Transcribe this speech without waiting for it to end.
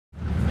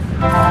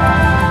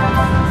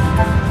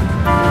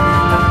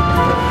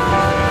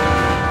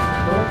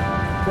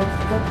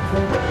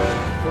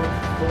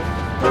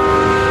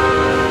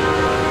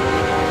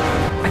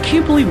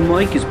believe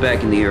Mike is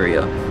back in the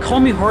area.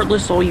 Call me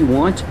heartless all you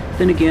want.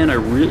 Then again,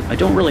 I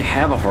don't really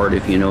have a heart,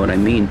 if you know what I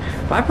mean.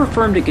 But I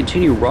prefer him to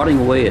continue rotting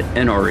away at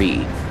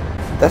NRE.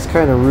 That's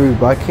kind of rude,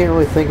 but I can't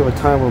really think of a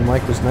time when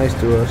Mike was nice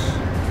to us.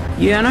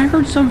 Yeah, and I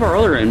heard some of our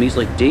other enemies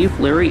like Dave,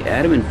 Larry,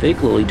 Adam, and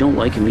Fake Lily don't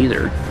like him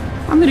either.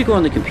 I'm gonna go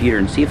on the computer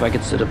and see if I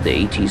can set up the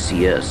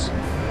ATCS.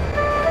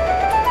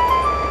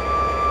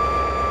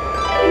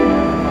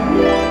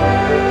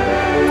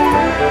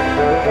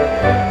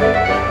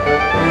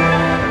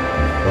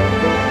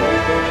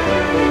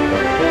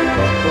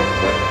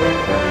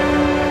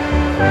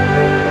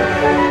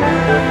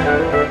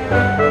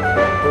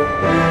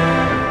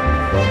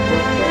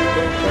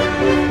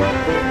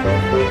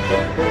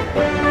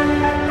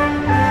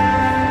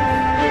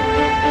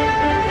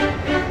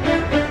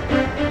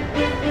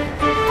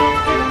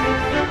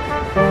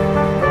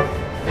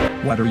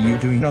 What are you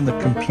doing on the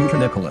computer,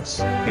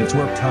 Nicholas? It's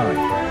work time.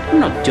 I'm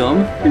not dumb.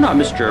 You're not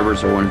Mr.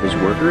 Evers or one of his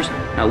workers.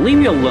 Now leave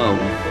me alone.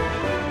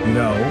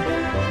 No,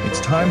 it's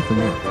time for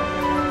work.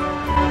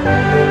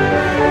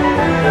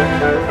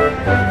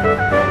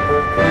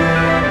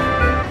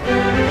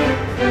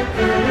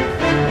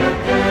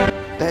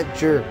 That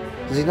jerk.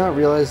 Does he not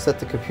realize that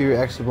the computer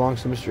actually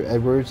belongs to Mr.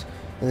 Edwards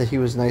and that he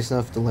was nice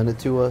enough to lend it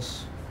to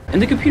us?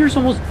 And the computer's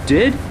almost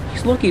dead?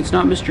 He's lucky it's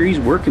not Mr. E's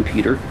work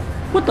computer.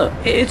 What the?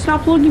 It's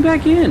not plugging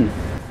back in.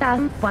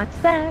 What's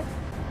that?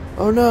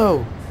 Oh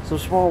no! Some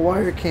small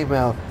wire came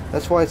out.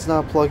 That's why it's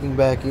not plugging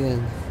back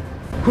in.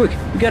 Quick,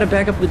 we gotta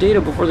back up the data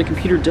before the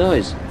computer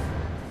dies.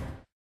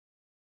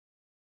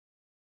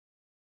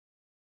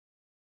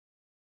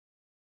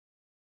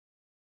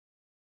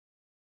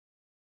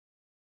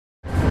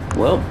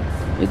 Well,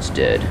 it's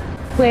dead.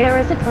 Where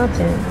is it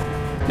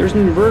plugged-in? There's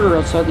an inverter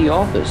outside the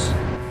office.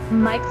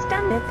 Mike's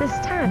done it this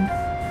time.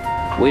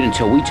 Wait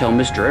until we tell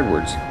Mr.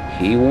 Edwards.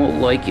 He won't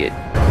like it.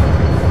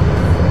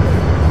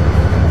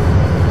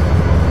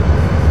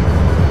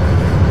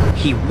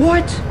 He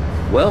what?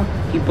 Well,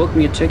 he booked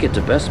me a ticket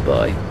to Best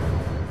Buy.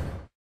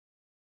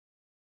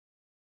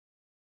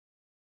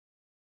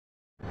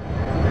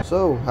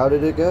 So, how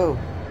did it go?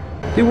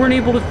 They weren't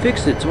able to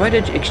fix it, so I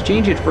had to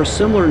exchange it for a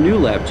similar new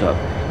laptop.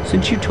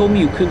 Since you told me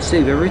you couldn't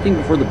save everything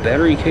before the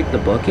battery kicked the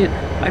bucket,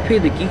 I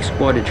paid the Geek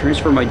Squad to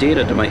transfer my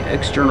data to my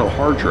external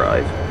hard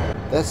drive.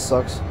 That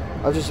sucks.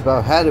 I've just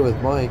about had it with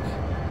Mike.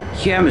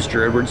 Yeah,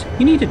 Mr. Edwards,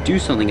 you need to do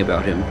something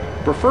about him.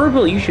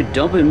 Preferably, you should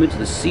dump him into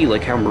the sea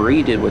like how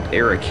Marie did with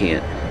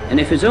Ericant. And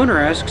if his owner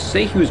asks,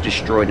 say he was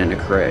destroyed in a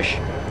crash.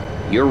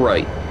 You're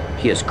right.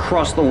 He has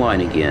crossed the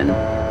line again.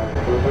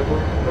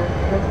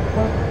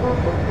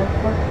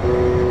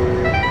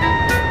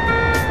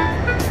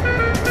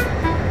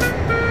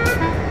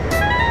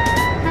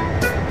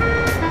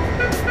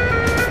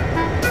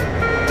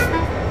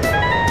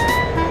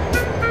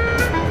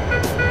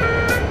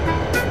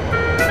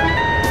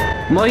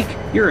 Mike,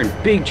 you're in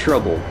big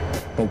trouble.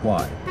 But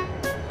why?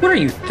 What are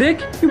you,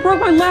 thick? You broke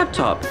my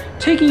laptop.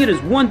 Taking it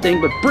is one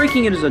thing, but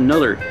breaking it is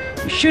another.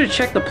 You should have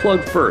checked the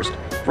plug first.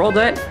 For all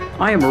that,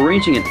 I am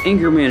arranging an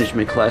anger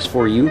management class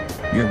for you.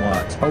 You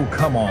what? Oh,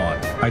 come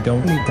on. I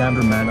don't need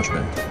anger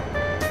management.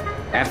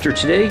 After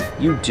today,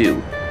 you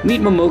do. Meet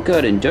Momoka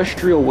at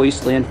Industrial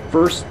Wasteland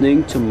first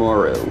thing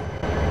tomorrow.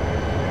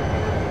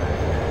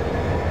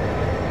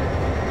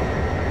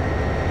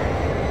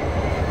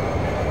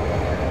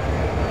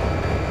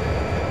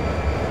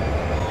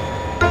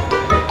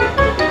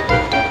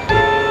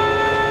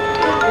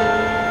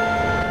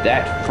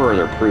 That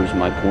further proves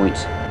my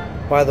points.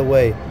 By the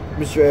way,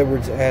 Mr.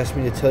 Edwards asked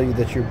me to tell you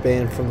that you're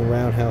banned from the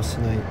roundhouse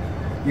tonight.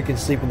 You can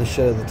sleep in the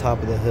shed at the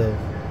top of the hill.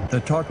 The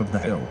top of the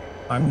hill?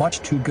 I'm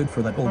much too good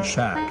for that old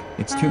shack.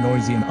 It's too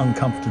noisy and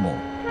uncomfortable.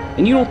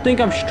 And you don't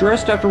think I'm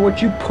stressed after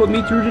what you put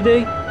me through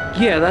today?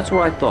 Yeah, that's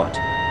what I thought.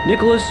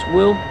 Nicholas,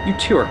 Will, you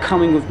two are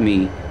coming with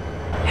me.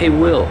 Hey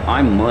Will,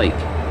 I'm Mike.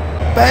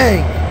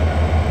 Bang!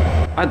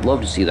 I'd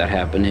love to see that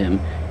happen to him.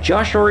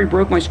 Josh already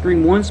broke my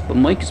screen once, but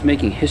Mike is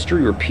making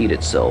history repeat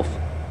itself.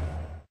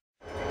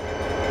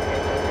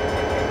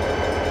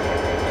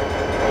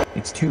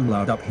 It's too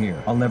loud up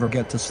here. I'll never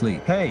get to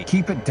sleep. Hey,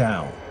 keep it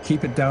down.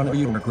 Keep it down or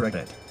you'll regret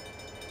it.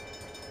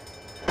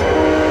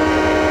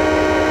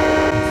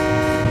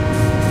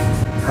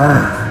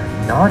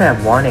 Not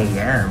at 1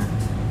 a.m.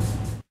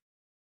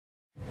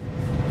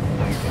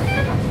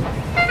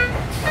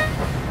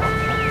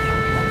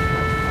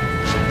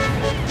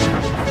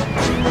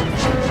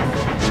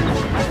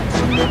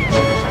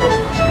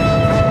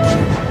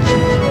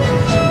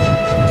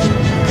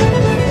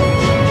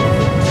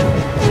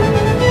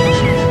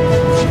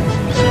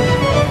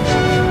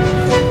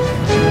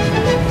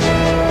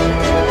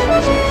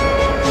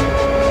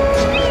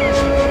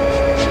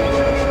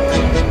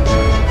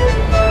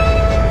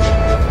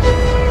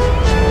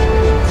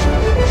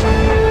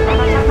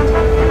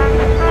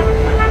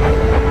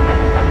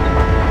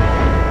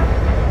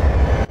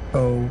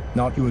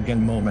 Not you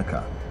again,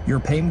 Momoka. Your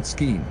paint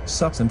scheme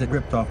sucks and it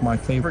ripped off my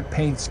favorite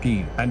paint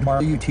scheme. And why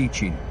are you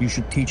teaching? You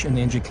should teach a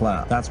ninja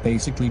class. That's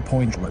basically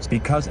pointless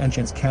because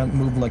engines can't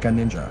move like a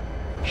ninja.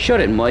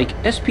 Shut it, Mike.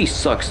 SP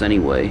sucks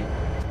anyway.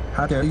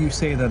 How dare you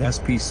say that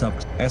SP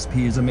sucks?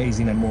 SP is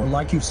amazing and more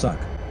like you suck.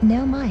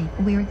 No, Mike,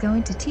 we're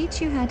going to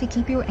teach you how to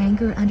keep your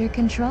anger under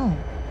control.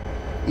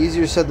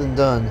 Easier said than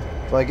done,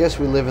 but I guess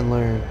we live and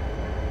learn.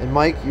 And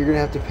Mike, you're gonna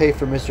have to pay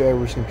for Mr.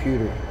 Edwards'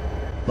 computer.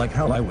 Like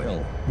hell I will.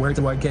 Where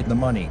do I get the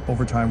money?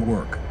 Overtime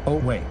work. Oh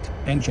wait,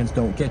 engines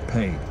don't get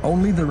paid.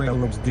 Only the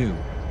railroads do.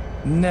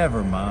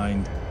 Never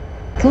mind.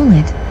 Cool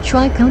it.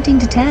 Try counting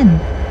to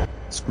 10.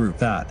 Screw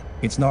that.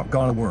 It's not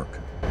gonna work.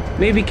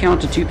 Maybe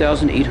count to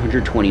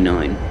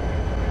 2,829.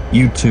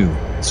 You two,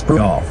 screw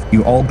off.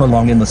 You all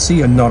belong in the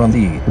sea and not on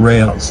the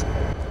rails.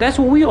 That's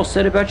what we all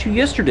said about you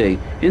yesterday.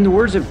 In the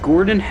words of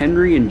Gordon,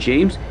 Henry, and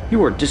James,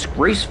 you are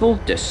disgraceful,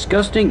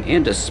 disgusting,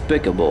 and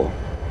despicable.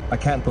 I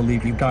can't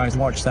believe you guys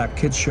watch that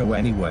kids show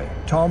anyway.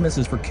 Thomas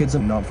is for kids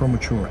and not for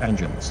mature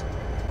engines.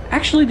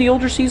 Actually, the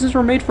older seasons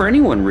were made for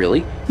anyone,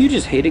 really. You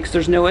just hate it because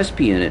there's no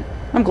SP in it.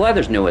 I'm glad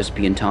there's no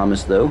SP in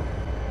Thomas, though.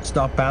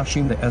 Stop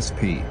bashing the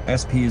SP.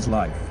 SP is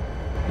life.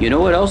 You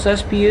know what else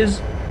SP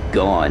is?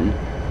 Gone.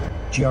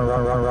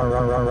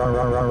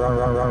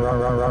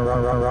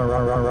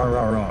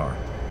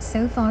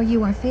 So far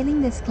you are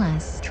failing this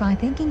class. Try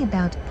thinking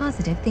about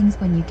positive things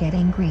when you get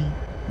angry.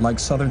 Like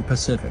Southern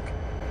Pacific.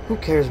 Who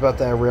cares about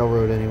that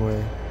railroad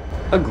anyway?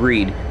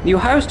 Agreed. The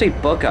Ohio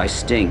State Buckeyes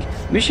stink.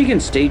 Michigan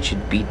State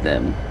should beat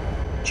them.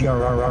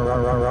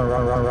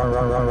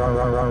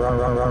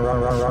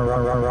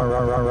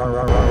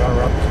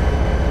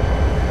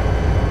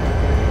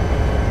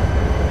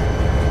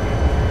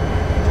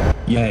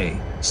 Yay,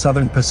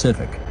 Southern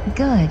Pacific.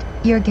 Good,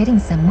 you're getting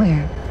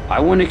somewhere.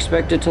 I wouldn't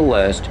expect it to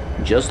last.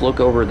 Just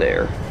look over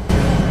there.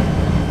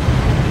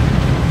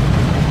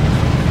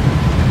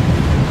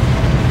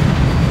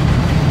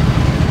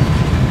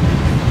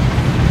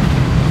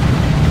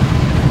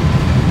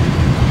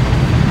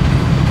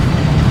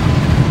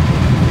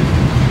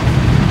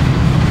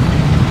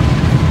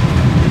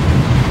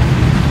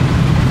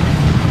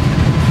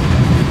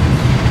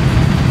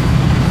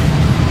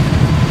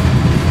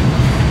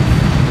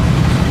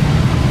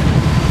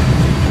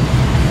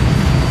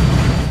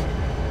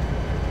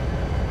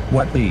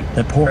 What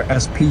the poor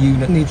SP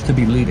unit needs to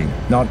be leading,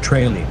 not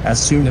trailing.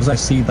 As soon as I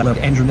see that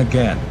engine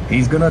again,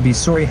 he's gonna be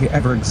sorry he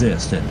ever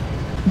existed.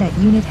 That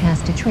unit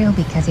has to trail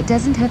because it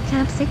doesn't have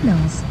cab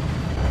signals.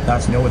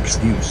 That's no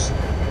excuse.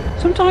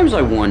 Sometimes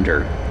I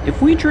wonder,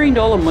 if we drained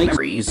all of Mike's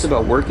memories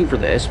about working for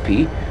the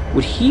SP,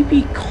 would he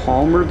be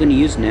calmer than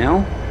he is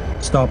now?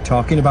 Stop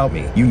talking about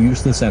me, you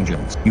useless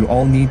engines. You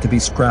all need to be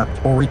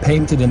scrapped or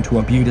repainted into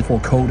a beautiful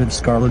coated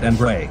scarlet and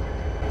gray.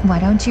 Why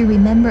don't you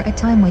remember a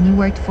time when you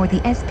worked for the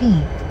SP?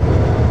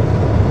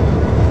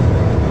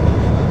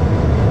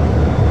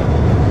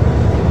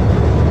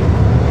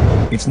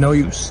 It's no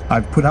use.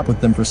 I've put up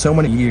with them for so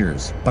many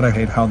years, but I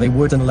hate how they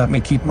wouldn't let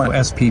me keep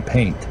my SP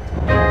paint.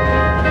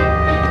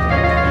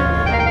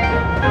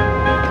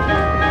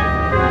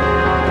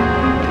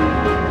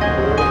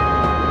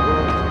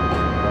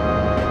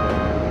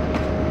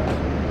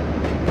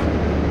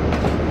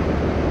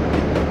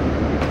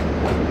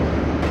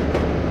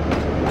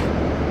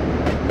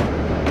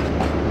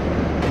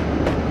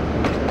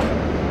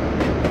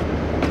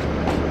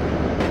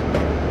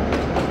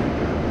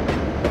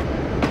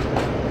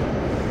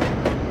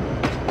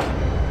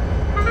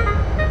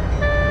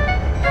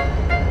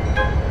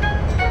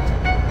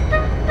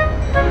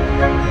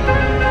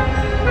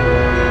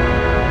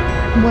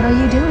 What are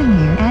you doing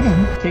here,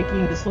 Adam?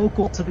 Taking this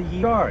local to the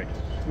yard.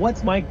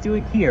 What's Mike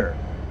doing here?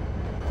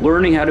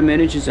 Learning how to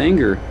manage his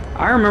anger.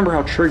 I remember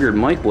how triggered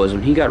Mike was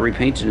when he got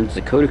repainted into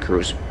the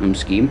Kodachrome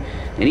scheme,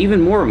 and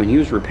even more when he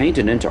was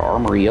repainted into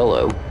Armor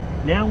Yellow.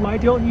 Now why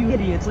don't you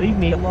idiots leave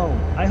me alone?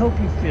 I hope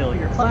you fail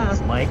your class,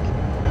 Mike.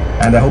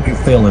 And I hope you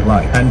fail it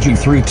like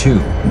NG3 too,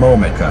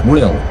 Momoka,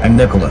 Will, and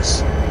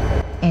Nicholas.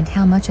 And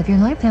how much of your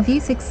life have you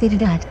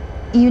succeeded at?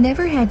 You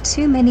never had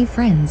too many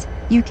friends.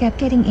 You kept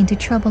getting into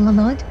trouble a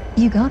lot.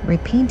 You got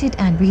repainted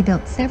and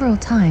rebuilt several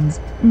times.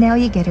 Now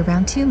you get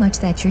around too much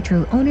that your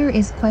true owner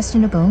is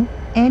questionable,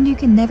 and you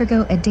can never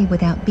go a day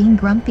without being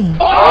grumpy.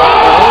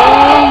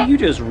 Oh, you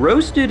just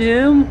roasted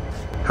him!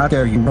 How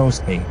dare you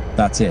roast me?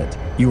 That's it.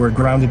 You are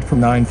grounded for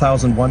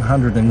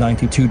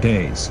 9,192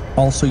 days.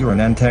 Also, you're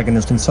an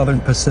antagonist in Southern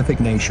Pacific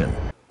Nation.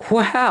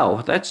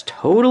 Wow, that's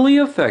totally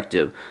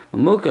effective.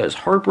 Momoka is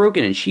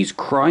heartbroken and she's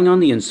crying on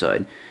the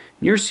inside.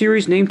 Your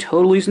series name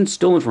totally isn't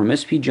stolen from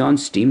SP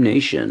John's Steam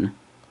Nation.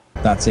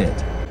 That's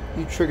it.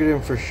 You triggered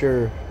him for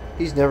sure.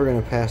 He's never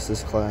gonna pass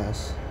this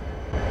class.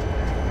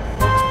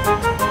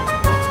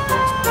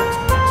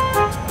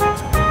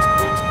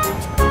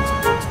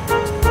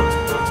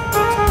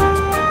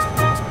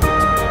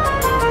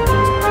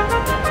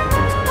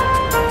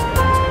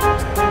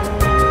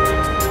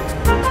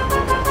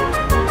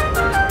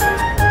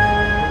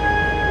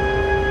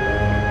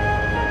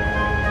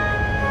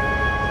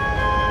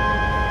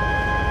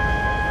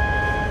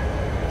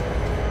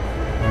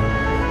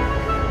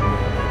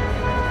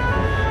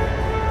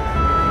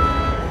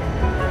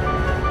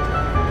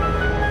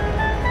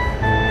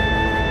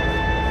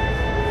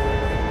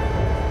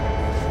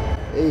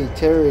 Hey,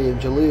 Terry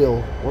and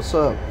Jaleel, what's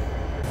up?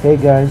 Hey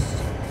guys.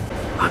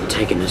 I'm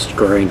taking this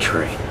grain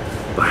train,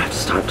 but I have to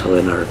stop till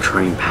another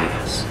train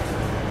pass.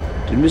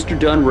 Did Mr.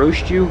 Dunn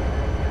roast you?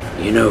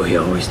 You know he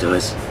always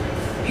does.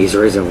 He's the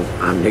reason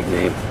I'm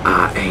nicknamed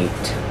I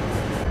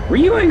Ain't. Were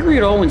you angry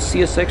at all when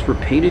CSX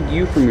repainted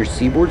you from your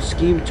seaboard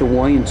scheme to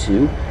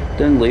YN2,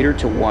 then later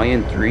to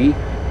YN3,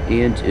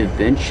 and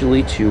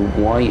eventually to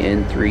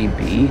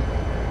YN3B?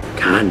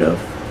 Kind of,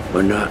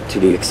 but not to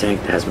the extent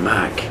as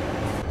Mike.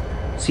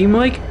 See,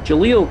 Mike,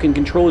 Jaleel can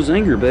control his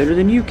anger better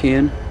than you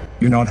can.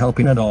 You're not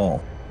helping at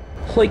all.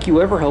 Like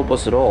you ever help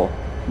us at all.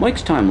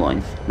 Mike's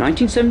timeline,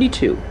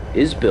 1972,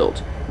 is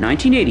built.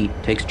 1980,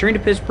 takes a train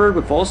to Pittsburgh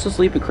but falls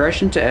asleep and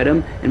crashes into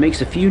Adam and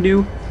makes a few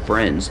new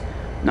friends.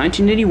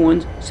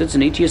 1981, sets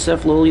an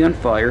ATSF lily on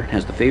fire and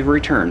has the favor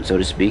returned, so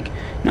to speak.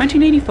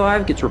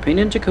 1985, gets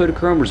repainted into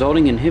Kodachrome,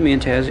 resulting in him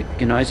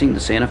antagonizing the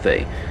Santa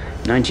Fe.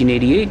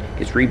 1988,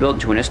 gets rebuilt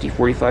into an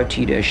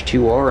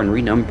SD45T-2R and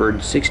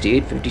renumbered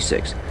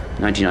 6856.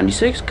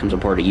 1996, comes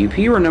apart at UP,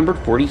 renumbered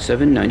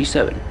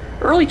 4797.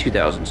 Early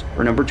 2000s,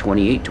 renumbered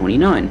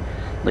 2829.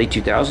 Late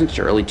 2000s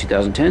to early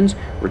 2010s,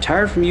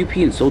 retired from UP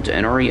and sold to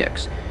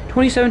NREX.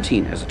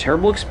 2017, has a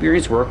terrible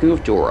experience working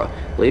with Dora.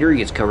 Later he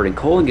gets covered in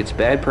coal and gets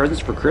bad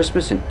presents for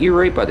Christmas and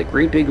ear-raped by the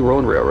Great Big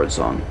Rolling Railroad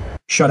song.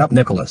 Shut up,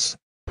 Nicholas.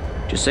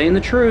 Just saying the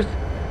truth.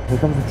 Here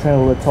comes the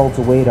train we're told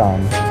to wait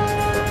on.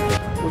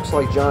 Looks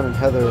like John and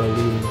Heather are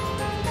leaving.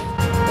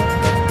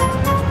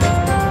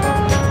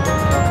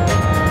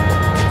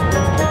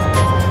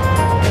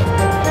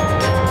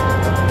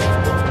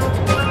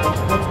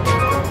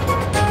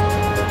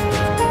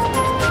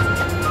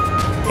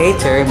 Hey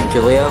Terry,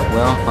 Jaleel,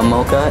 Will,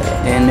 Momoka,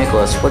 and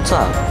Nicholas, what's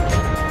up?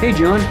 Hey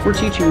John, we're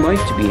teaching Mike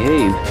to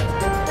behave.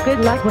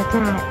 Good luck with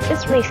that.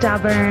 It's really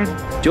stubborn.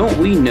 Don't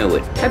we know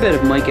it? I bet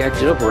if Mike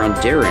acted up around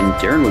Darren,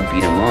 Darren would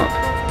beat him up.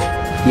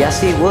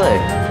 Yes, he would.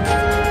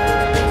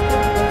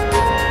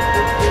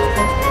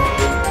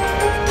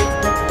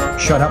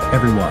 Shut up,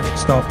 everyone.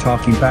 Stop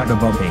talking bad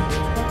about me.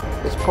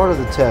 It's part of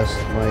the test,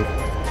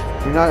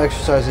 Mike. You're not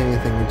exercising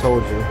anything we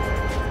told you.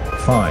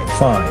 Fine.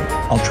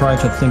 I'll try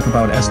to think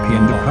about SP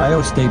and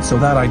Ohio State so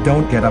that I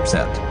don't get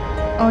upset.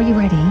 Are you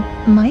ready,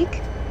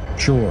 Mike?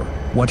 Sure,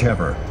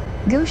 whatever.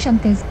 Go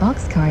shunt those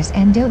boxcars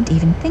and don't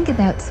even think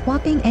about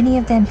swapping any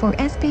of them for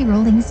SP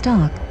rolling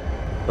stock.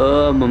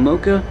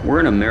 Momoka,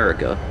 we're in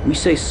America. We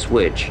say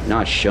switch,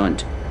 not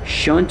shunt.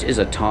 Shunt is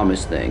a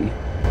Thomas thing.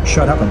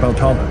 Shut up about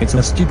Thomas. It's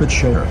a stupid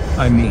shoulder.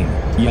 I mean,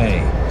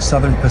 yay,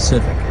 Southern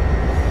Pacific.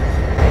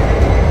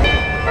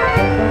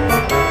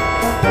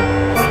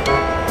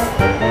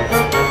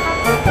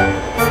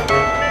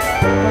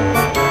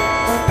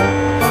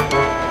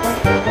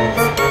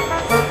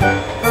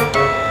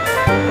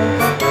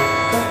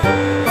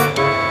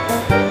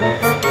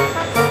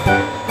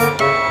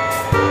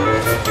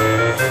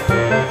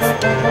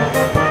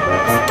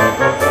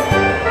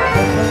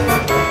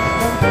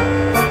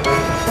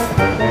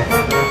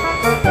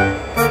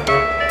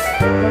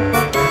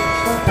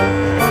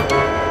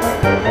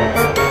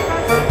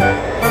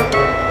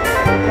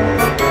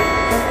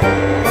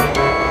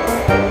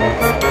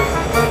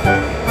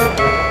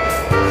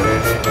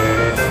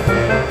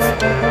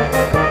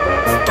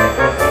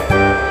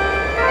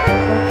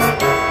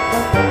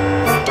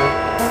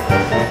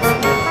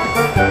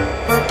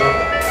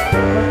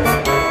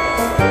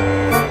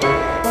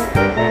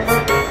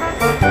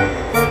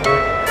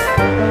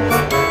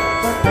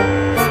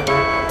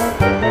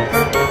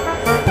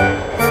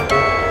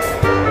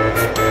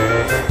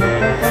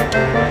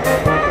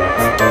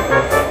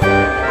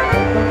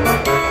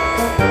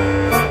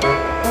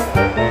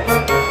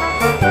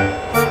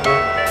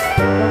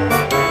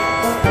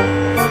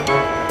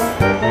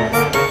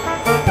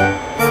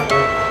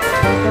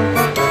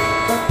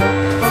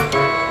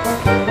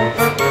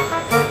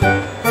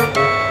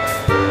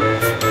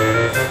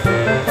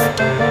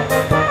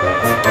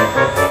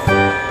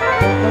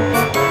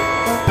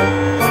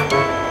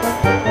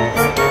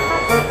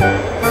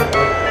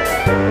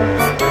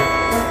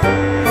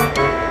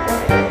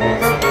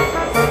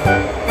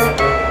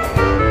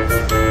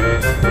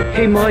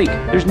 Hey Mike,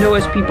 there's no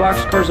SP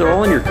boxcars at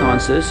all in your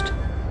consist.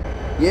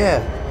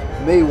 Yeah,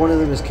 maybe one of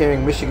them is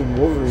carrying Michigan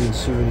Wolverine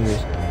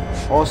souvenirs.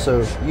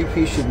 Also,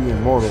 UP should be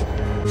immortal.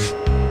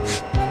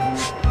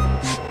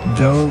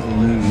 Don't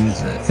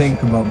lose it.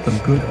 Think about the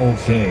good old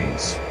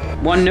days.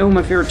 Wanna know who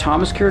my favorite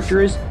Thomas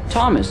character is?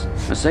 Thomas.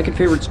 My second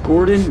favorite's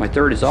Gordon, my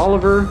third is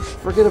Oliver.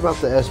 Forget about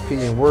the SP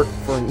and work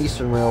for an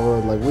Eastern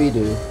Railroad like we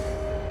do.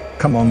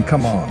 Come on.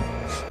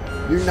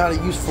 You're not a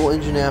useful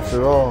engine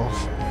after all.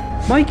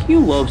 Mike, you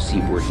love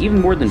Seaboard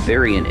even more than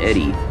Barry and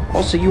Eddie.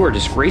 Also, you are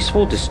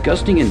disgraceful,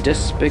 disgusting, and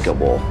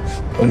despicable.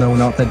 Oh no,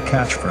 not that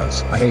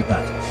catchphrase. I hate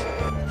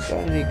that.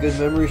 Got any good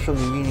memories from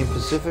the Union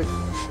Pacific?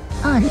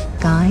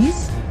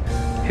 Guys?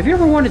 Have you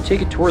ever wanted to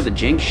take a tour of the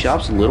Jenks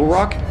shops in Little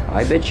Rock?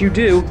 I bet you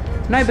do.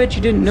 And I bet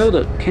you didn't know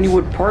that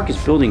Kennywood Park is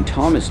building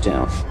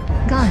Thomastown.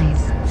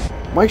 Guys.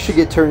 Mike should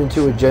get turned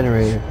into a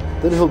generator.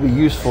 Then he'll be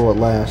useful at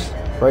last.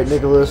 Right,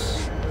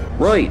 Nicholas?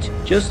 Right,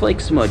 just like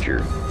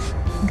Smudger.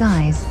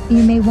 Guys,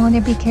 you may want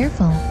to be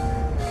careful.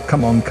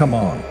 Come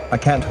on. I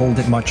can't hold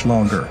it much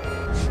longer.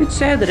 It's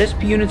sad that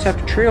SP units have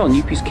to trail on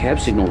UP's cab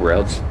signal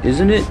routes,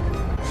 isn't it?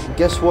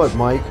 Guess what,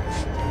 Mike?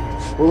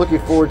 We're looking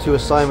forward to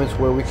assignments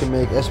where we can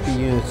make SP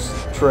units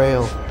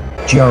trail.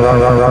 Damn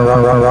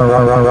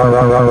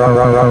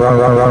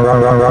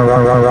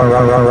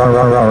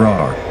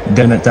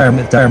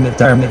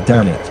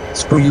it.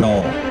 Screw you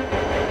all.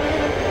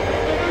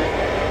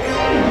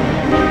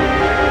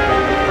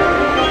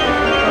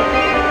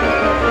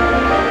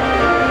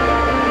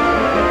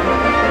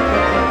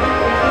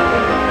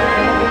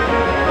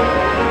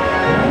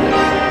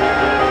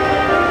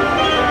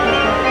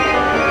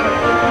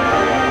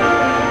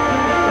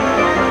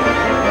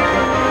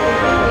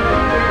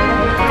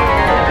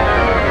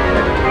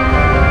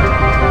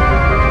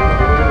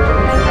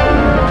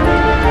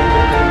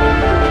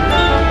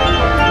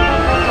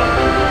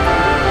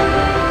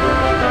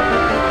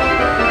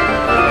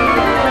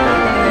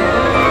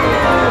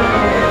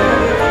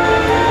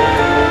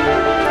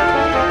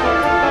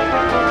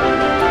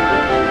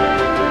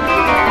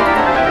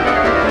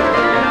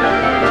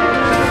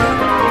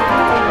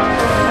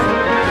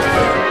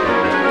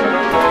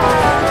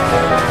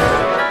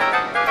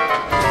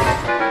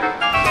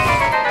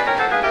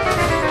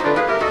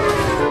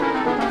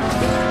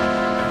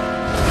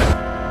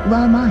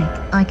 Well,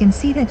 Mike, I can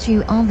see that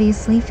you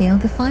obviously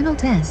failed the final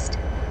test.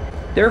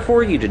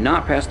 Therefore, you did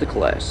not pass the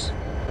class.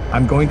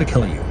 I'm going to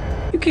kill you.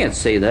 You can't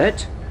say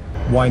that.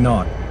 Why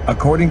not?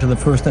 According to the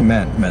First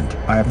Amendment,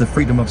 I have the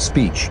freedom of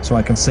speech, so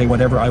I can say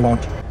whatever I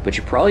want. But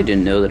you probably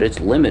didn't know that it's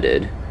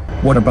limited.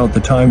 What about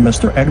the time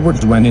Mr.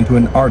 Edwards went into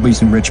an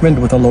Arby's in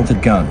Richmond with a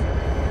loaded gun?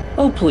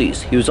 Oh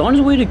please, he was on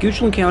his way to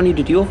Goochland County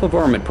to deal with a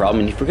varmint problem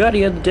and he forgot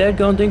he had the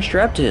dadgone thing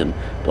strapped to him.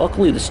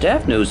 Luckily the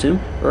staff knows him,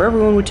 or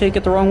everyone would take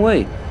it the wrong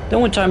way. Then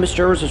one time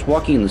Mr. Edwards was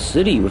walking in the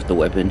city with the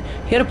weapon,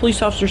 he had a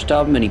police officer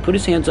stop him and he put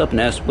his hands up and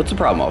asked, "What's the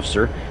problem,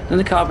 officer?" Then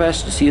the cop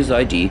asked to see his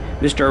ID.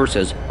 Mr. Edwards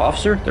says,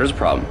 "Officer, there's a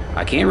problem.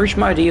 I can't reach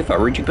my ID if I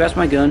reach you past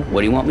my gun.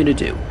 What do you want me to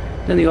do?"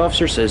 Then the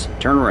officer says,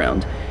 "Turn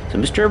around." So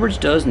Mr. Edwards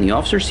does and the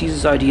officer sees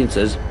his ID and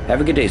says,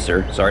 "Have a good day,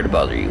 sir. Sorry to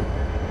bother you."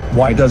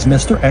 Why does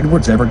Mr.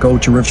 Edwards ever go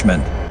to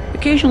Richmond?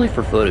 Occasionally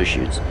for photo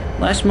shoots.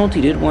 Last month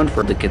he did one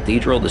for the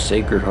Cathedral of the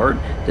Sacred Heart,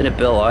 then at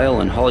Belle Isle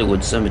and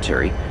Hollywood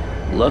Cemetery.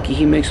 Lucky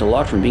he makes a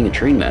lot from being a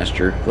train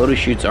master. Photo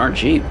shoots aren't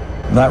cheap.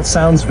 That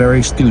sounds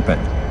very stupid.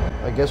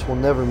 I guess we'll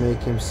never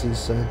make him see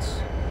sense.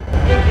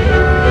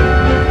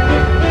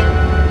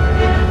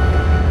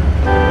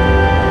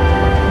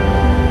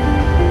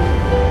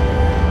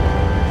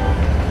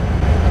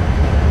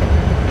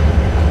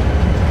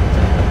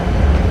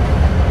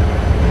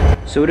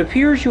 So it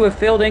appears you have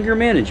failed anger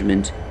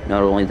management.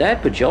 Not only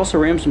that, but you also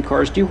rammed some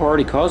cars too hard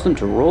and caused them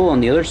to roll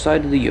on the other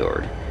side of the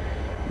yard.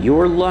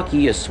 You're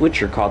lucky a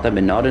switcher caught them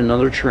and not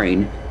another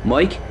train.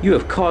 Mike, you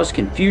have caused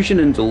confusion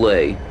and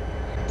delay.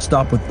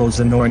 Stop with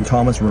those annoying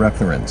Thomas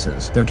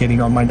references. They're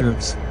getting on my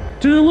nerves.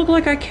 Does it look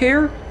like I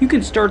care? You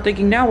can start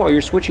thinking now while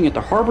you're switching at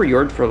the harbor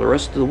yard for the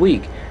rest of the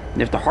week.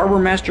 And if the harbor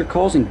master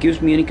calls and gives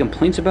me any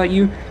complaints about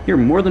you, you're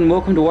more than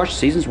welcome to watch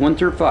seasons 1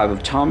 through 5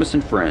 of Thomas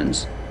and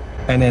Friends.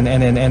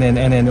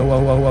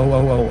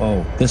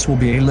 This will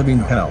be a living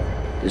hell.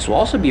 This will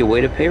also be a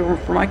way to pay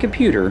for my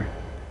computer.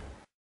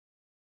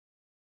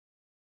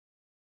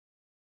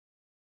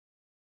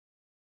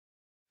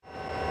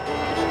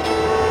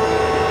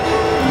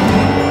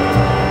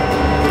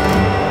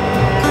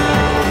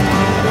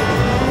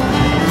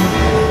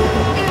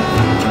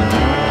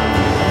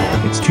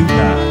 It's too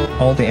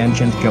bad. All the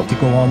engines get to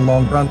go on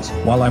long runs,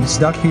 while I'm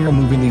stuck here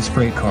moving these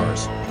freight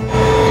cars.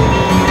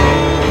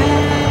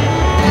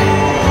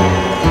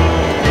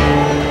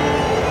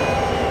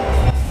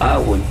 I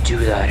wouldn't do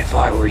that if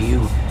I were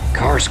you.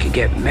 Cars can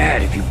get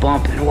mad if you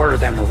bump and order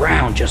them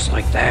around just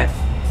like that.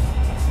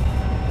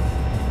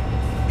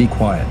 Be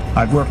quiet.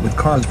 I've worked with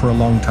cars for a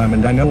long time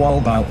and I know all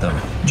about them.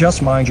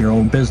 Just mind your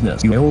own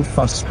business, you old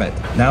fussspit.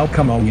 Now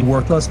come on, you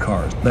worthless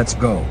cars. Let's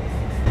go.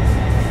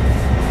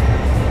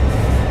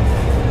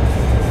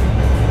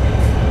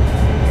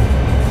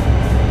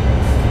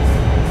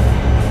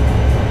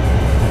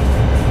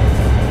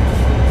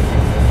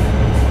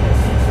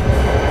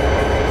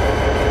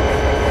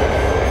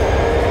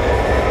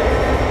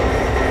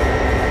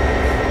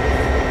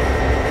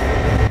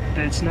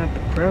 That's not the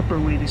proper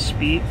way to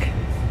speak.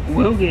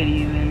 We'll get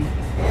even.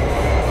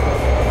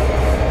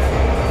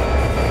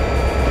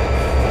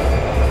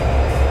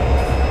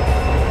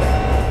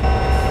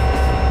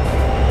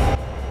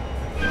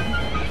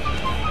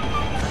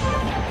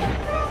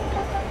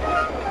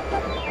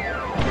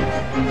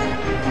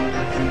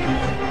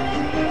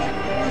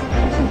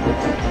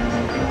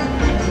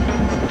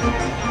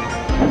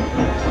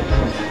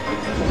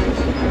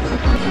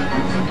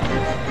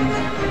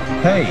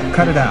 Hey,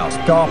 cut it out.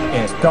 Stop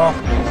it. Stop.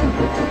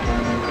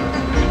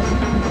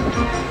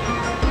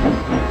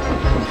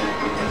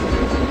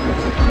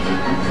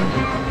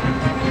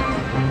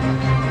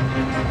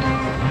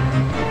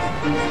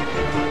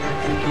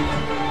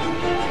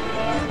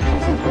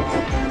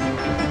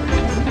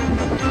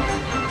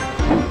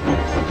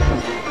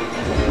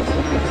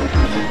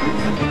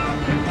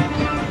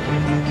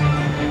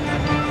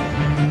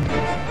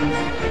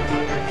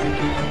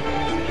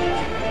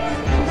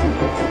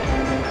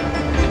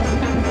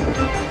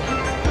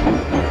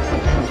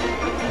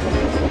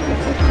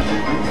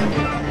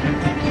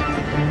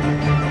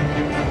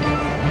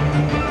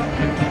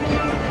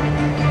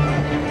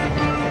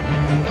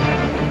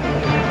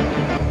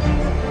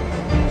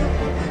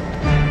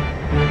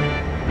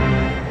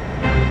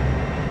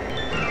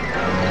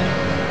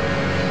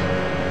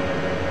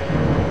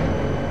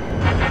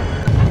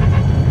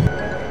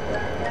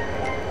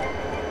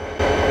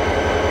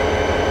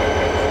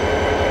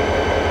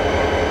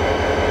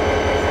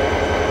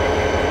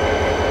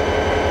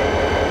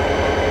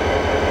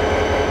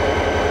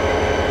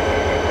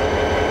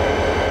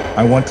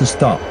 I want to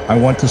stop. I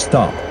want to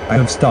stop. I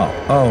have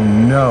stopped. Oh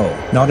no,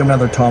 not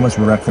another Thomas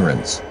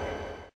reference.